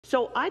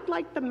So I'd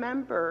like the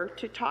member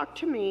to talk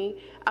to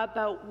me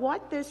about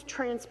what this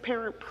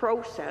transparent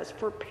process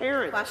for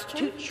parents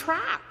to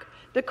track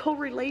the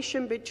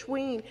correlation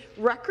between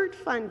record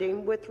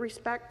funding with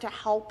respect to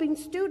helping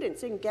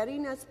students and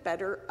getting us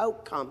better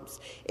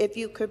outcomes. If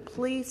you could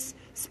please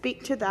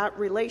speak to that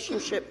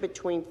relationship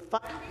between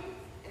funding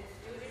and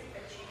student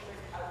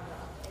achievement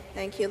outcomes.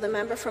 Thank you. The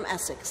member from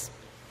Essex.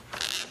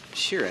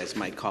 Sure. As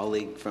my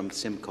colleague from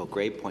Simcoe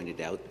Grey pointed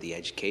out, the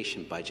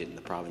education budget in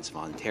the province of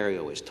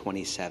Ontario is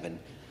 $27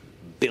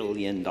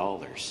 billion,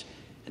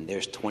 and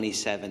there's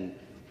 27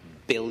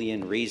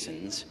 billion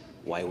reasons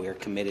why we're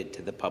committed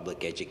to the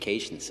public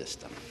education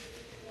system.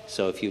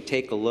 So if you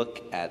take a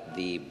look at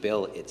the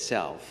bill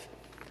itself,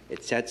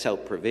 it sets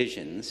out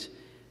provisions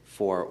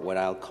for what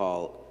I'll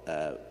call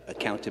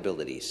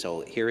accountability.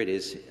 So here it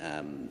is.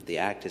 The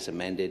Act is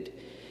amended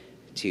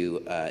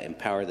to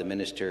empower the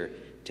minister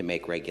to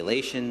make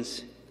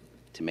regulations,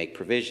 to make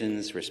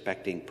provisions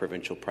respecting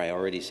provincial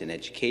priorities in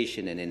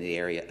education and in the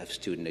area of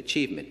student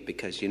achievement.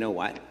 Because you know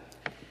what?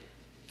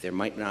 There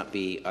might not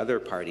be other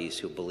parties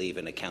who believe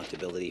in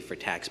accountability for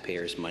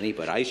taxpayers' money,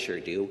 but I sure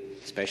do,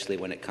 especially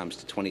when it comes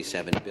to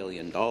 $27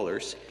 billion.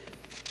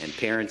 And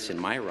parents in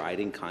my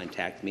riding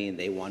contact me and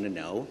they want to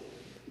know,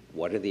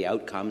 what are the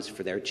outcomes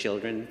for their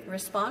children?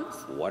 Response?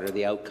 What are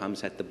the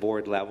outcomes at the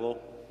board level?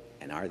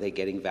 And are they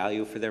getting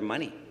value for their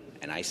money?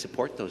 And I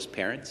support those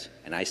parents,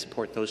 and I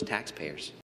support those taxpayers.